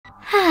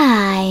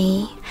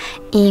Hi!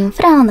 In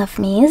front of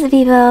me is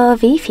Vivo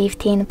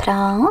V15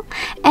 Pro,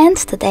 and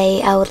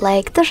today I would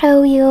like to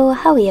show you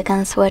how you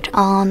can switch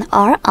on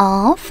or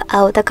off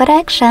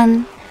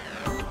autocorrection.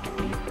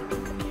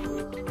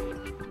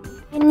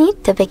 You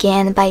need to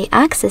begin by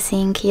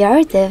accessing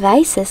your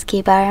device's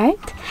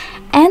keyboard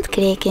and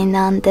clicking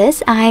on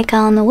this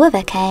icon with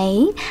a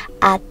K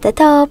at the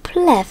top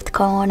left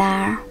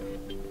corner.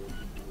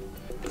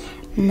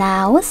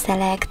 Now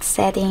select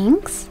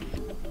Settings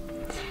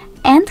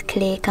and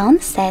click on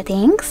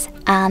Settings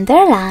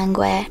under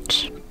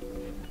Language.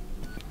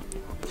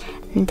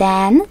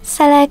 Then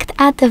select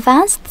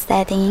Advanced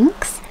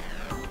Settings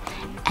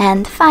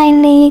and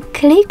finally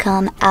click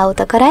on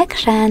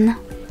Autocorrection.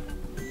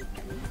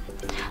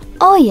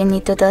 All you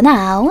need to do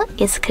now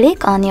is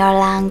click on your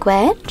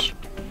language,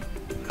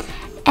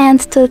 and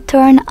to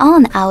turn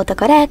on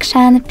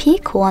autocorrection,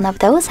 pick one of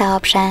those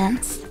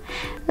options,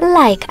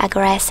 like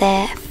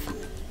aggressive.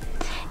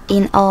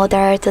 In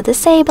order to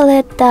disable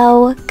it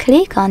though,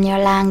 click on your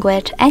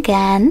language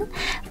again,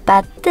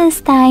 but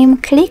this time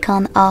click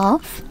on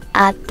off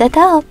at the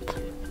top.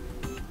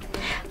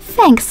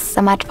 Thanks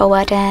so much for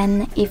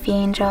watching. If you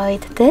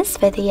enjoyed this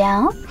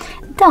video,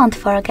 don't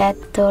forget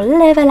to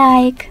leave a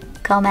like,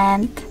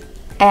 comment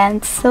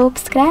and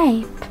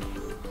subscribe.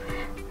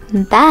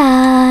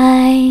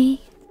 Bye!